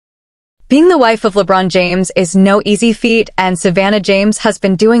Being the wife of LeBron James is no easy feat, and Savannah James has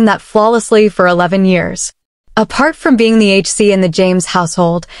been doing that flawlessly for 11 years. Apart from being the HC in the James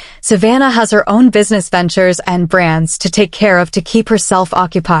household, Savannah has her own business ventures and brands to take care of to keep herself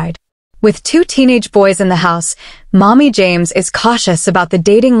occupied. With 2 teenage boys in the house, Mommy James is cautious about the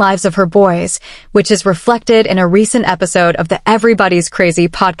dating lives of her boys, which is reflected in a recent episode of the Everybody's Crazy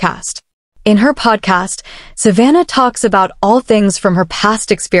podcast. In her podcast, Savannah talks about all things from her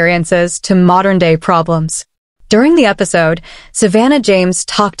past experiences to modern-day problems. During the episode, Savannah James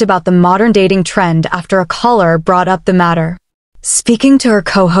talked about the modern dating trend after a caller brought up the matter. Speaking to her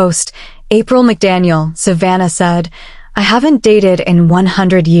co-host, April McDaniel, Savannah said, "I haven't dated in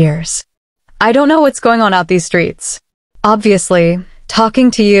 100 years. I don't know what's going on out these streets. Obviously,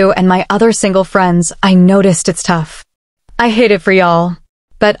 talking to you and my other single friends, I noticed it's tough. I hate it for y'all.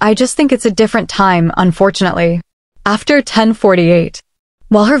 But I just think it's a different time, unfortunately." After 10:48.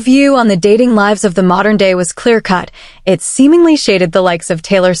 While her view on the dating lives of the modern day was clear-cut, it seemingly shaded the likes of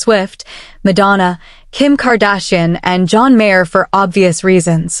Taylor Swift, Madonna, Kim Kardashian, and John Mayer for obvious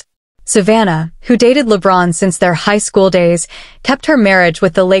reasons. Savannah, who dated LeBron since their high school days, kept her marriage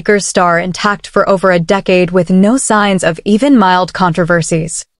with the Lakers star intact for over a decade with no signs of even mild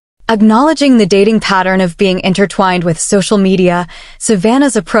controversies. Acknowledging the dating pattern of being intertwined with social media,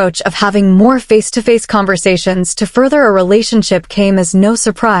 Savannah's approach of having more face-to-face conversations to further a relationship came as no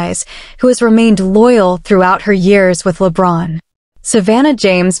surprise, who has remained loyal throughout her years with LeBron. Savannah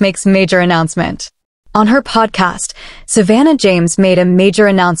James makes major announcement. On her podcast, Savannah James made a major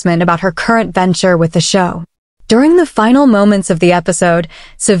announcement about her current venture with the show. During the final moments of the episode,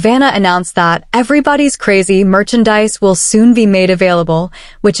 Savannah announced that Everybody's Crazy merchandise will soon be made available,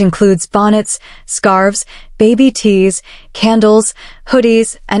 which includes bonnets, scarves, baby tees, candles,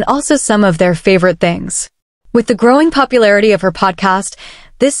 hoodies, and also some of their favorite things. With the growing popularity of her podcast,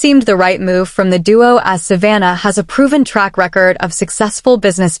 this seemed the right move from the duo, as Savannah has a proven track record of successful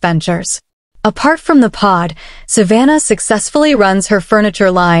business ventures. Apart from the pod, Savannah successfully runs her furniture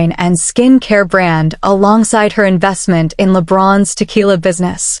line and skincare brand alongside her investment in LeBron's tequila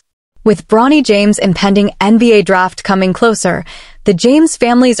business. With Bronny James' impending NBA draft coming closer, the James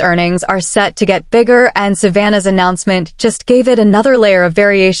family's earnings are set to get bigger, and Savannah's announcement just gave it another layer of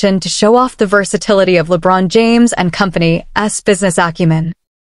variation to show off the versatility of LeBron James and company's business acumen.